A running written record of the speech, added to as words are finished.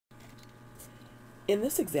In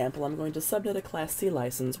this example, I'm going to subnet a Class C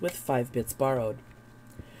license with 5 bits borrowed.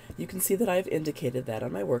 You can see that I've indicated that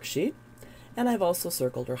on my worksheet, and I've also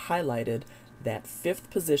circled or highlighted that 5th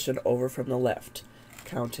position over from the left,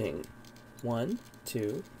 counting 1,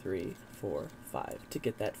 2, 3, 4, 5 to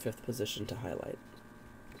get that 5th position to highlight.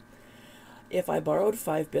 If I borrowed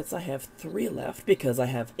 5 bits, I have 3 left because I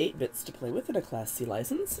have 8 bits to play with in a Class C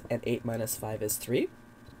license, and 8 minus 5 is 3.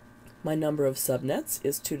 My number of subnets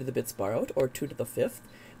is 2 to the bits borrowed, or 2 to the 5th,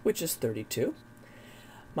 which is 32.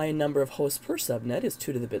 My number of hosts per subnet is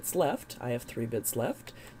 2 to the bits left. I have 3 bits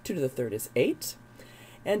left. 2 to the 3rd is 8.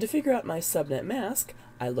 And to figure out my subnet mask,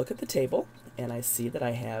 I look at the table, and I see that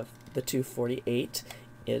I have the 248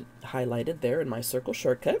 highlighted there in my circle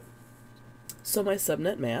shortcut. So my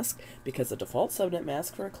subnet mask, because the default subnet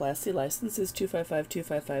mask for a Class C license is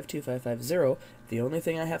 255.255.255.0, the only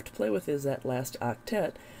thing I have to play with is that last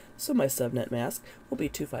octet, so my subnet mask will be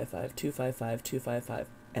 255.255.255,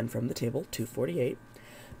 and from the table, 248.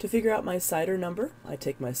 To figure out my CIDR number, I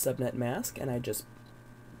take my subnet mask and I just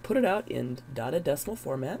put it out in dotted decimal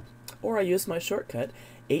format, or I use my shortcut,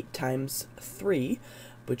 8 times 3,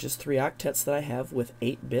 which is 3 octets that I have with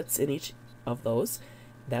 8 bits in each of those.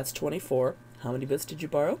 That's 24. How many bits did you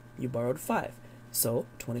borrow? You borrowed 5. So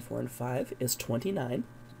 24 and 5 is 29.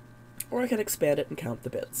 Or I can expand it and count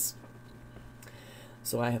the bits.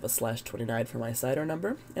 So I have a /29 for my CIDR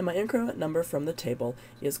number, and my increment number from the table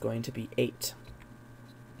is going to be 8.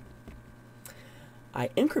 I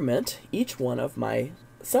increment each one of my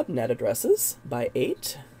subnet addresses by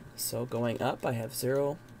 8. So going up, I have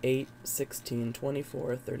 0, 8, 16,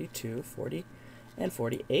 24, 32, 40, and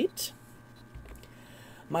 48.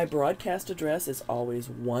 My broadcast address is always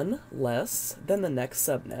 1 less than the next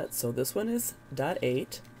subnet. So this one is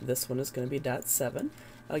 .8, this one is going to be .7.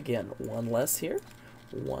 Again, 1 less here,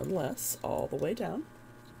 1 less all the way down.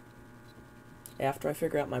 After I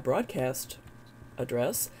figure out my broadcast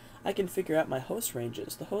address, I can figure out my host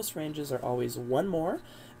ranges. The host ranges are always 1 more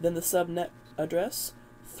than the subnet address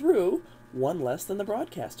through 1 less than the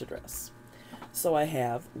broadcast address. So I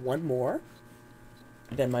have 1 more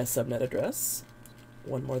than my subnet address,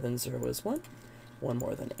 1 more than 0 is 1, 1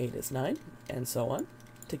 more than 8 is 9, and so on,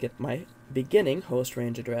 to get my beginning host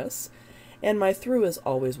range address. And my through is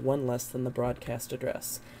always 1 less than the broadcast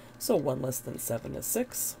address. So 1 less than 7 is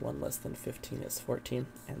 6, 1 less than 15 is 14,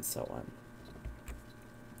 and so on.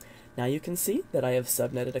 Now you can see that I have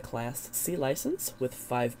subnetted a Class C license with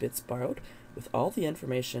 5 bits borrowed with all the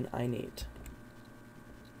information I need.